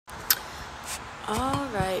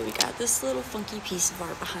Alright, we got this little funky piece of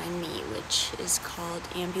art behind me, which is called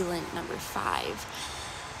Ambulant Number 5.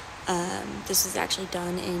 This was actually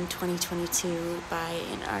done in 2022 by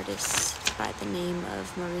an artist by the name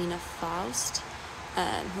of Marina Faust,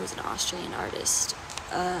 who is an Austrian artist.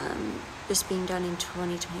 This being done in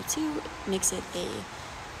 2022 makes it a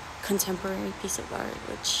contemporary piece of art,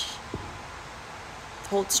 which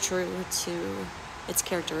holds true to its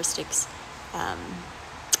characteristics.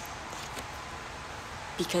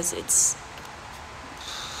 Because it's,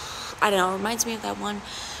 I don't know, it reminds me of that one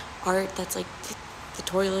art that's like the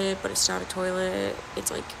toilet, but it's not a toilet.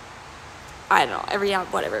 It's like, I don't know,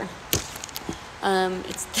 whatever.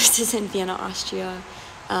 This is in Vienna, Austria.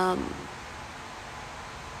 I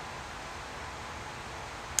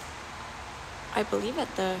believe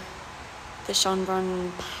at the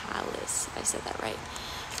Schönbrunn Palace, if I said that right.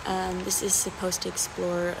 This is supposed to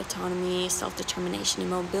explore autonomy, self-determination,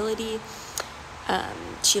 and mobility.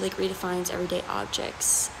 She redefines everyday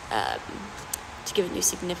objects to give it new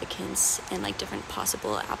significance and different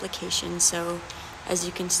possible applications. So as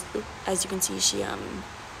you can see, she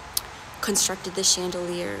constructed the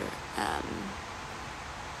chandelier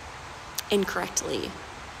incorrectly,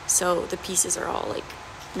 so the pieces are all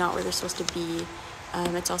not where they're supposed to be.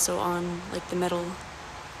 It's also on the metal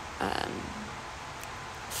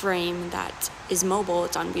frame that is mobile.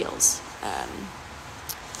 It's on wheels.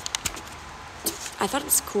 I thought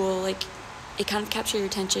it's cool. It kind of captured your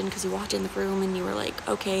attention because you walked in the room and you were like,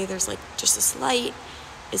 okay, there's just this light.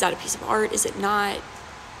 Is that a piece of art? Is it not?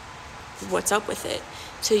 What's up with it?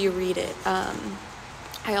 So you read it.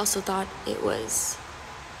 I also thought it was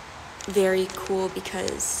very cool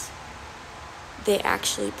because they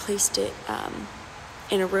actually placed it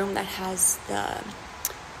in a room that has the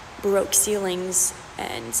Baroque ceilings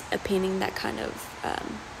and a painting that kind of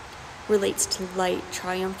relates to light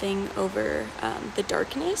triumphing over the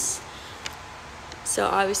darkness. So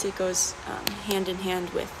obviously it goes hand in hand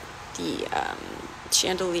with the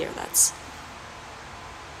chandelier that's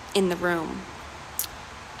in the room.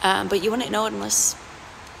 But you wouldn't know it unless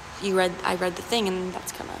I read the thing, and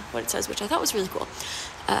that's kind of what it says, which I thought was really cool.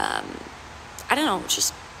 I don't know,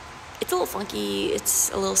 it's a little funky, it's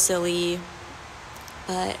a little silly,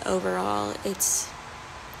 but overall it's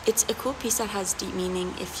a cool piece that has deep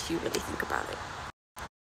meaning if you really think about it.